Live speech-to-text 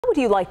would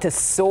you like to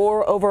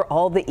soar over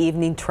all the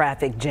evening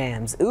traffic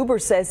jams? Uber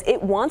says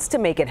it wants to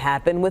make it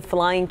happen with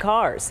flying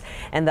cars,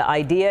 and the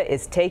idea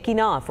is taking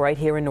off right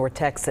here in North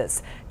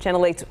Texas.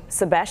 Channel 8's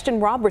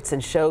Sebastian Robertson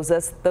shows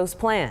us those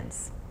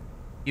plans.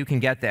 You can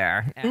get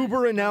there.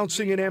 Uber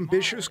announcing an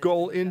ambitious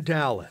goal in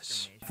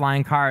Dallas.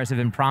 Flying cars have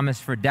been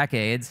promised for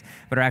decades,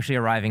 but are actually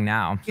arriving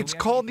now. It's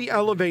called the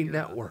Elevate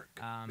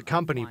Network. The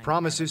company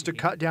promises to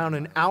cut down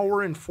an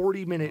hour and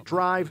 40-minute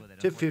drive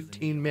to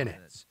 15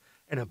 minutes.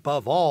 And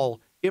above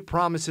all, it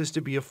promises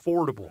to be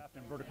affordable,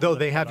 though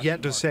they have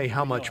yet to say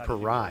how much per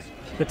ride.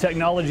 The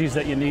technologies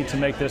that you need to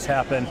make this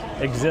happen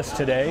exist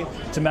today.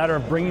 It's a matter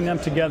of bringing them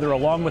together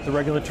along with the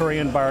regulatory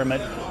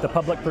environment, the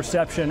public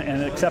perception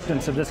and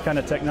acceptance of this kind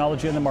of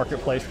technology in the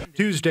marketplace.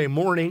 Tuesday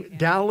morning,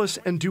 Dallas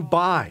and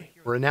Dubai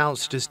were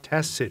announced as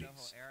test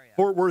cities.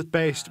 Fort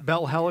Worth-based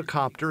Bell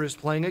Helicopter is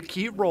playing a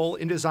key role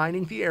in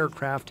designing the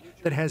aircraft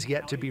that has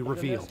yet to be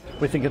revealed.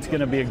 We think it's going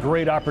to be a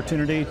great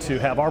opportunity to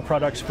have our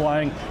products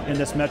flying in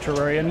this metro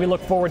area, and we look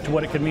forward to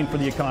what it could mean for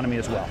the economy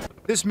as well.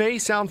 This may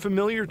sound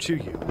familiar to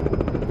you.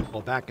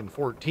 Well, back in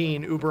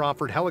 2014, Uber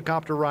offered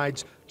helicopter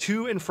rides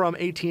to and from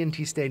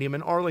AT&T Stadium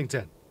in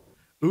Arlington.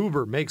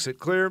 Uber makes it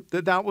clear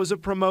that that was a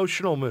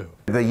promotional move.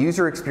 The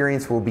user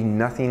experience will be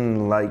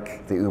nothing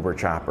like the Uber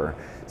Chopper.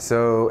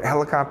 So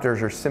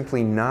helicopters are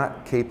simply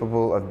not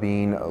capable of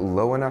being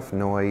low enough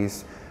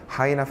noise,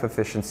 high enough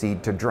efficiency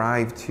to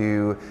drive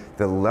to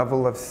the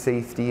level of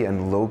safety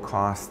and low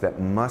cost that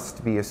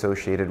must be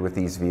associated with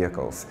these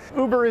vehicles.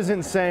 Uber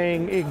isn't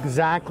saying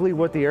exactly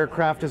what the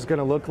aircraft is going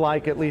to look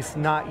like, at least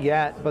not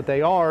yet, but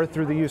they are,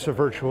 through the use of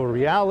virtual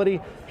reality,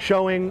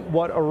 showing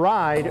what a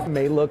ride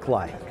may look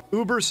like.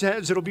 Uber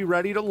says it'll be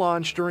ready to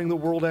launch during the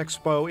World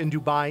Expo in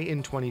Dubai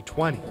in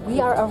 2020. We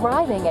are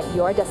arriving at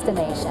your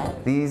destination.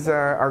 These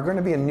are going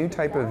to be a new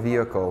type of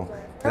vehicle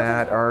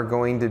that are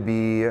going to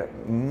be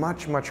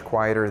much, much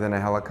quieter than a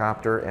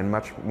helicopter and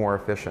much more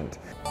efficient.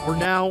 For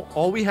now,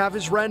 all we have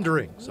is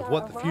renderings of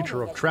what the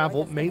future of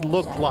travel may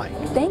look like.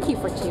 Thank you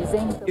for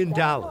choosing. In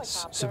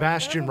Dallas,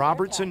 Sebastian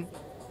Robertson,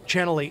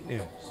 Channel 8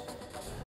 News.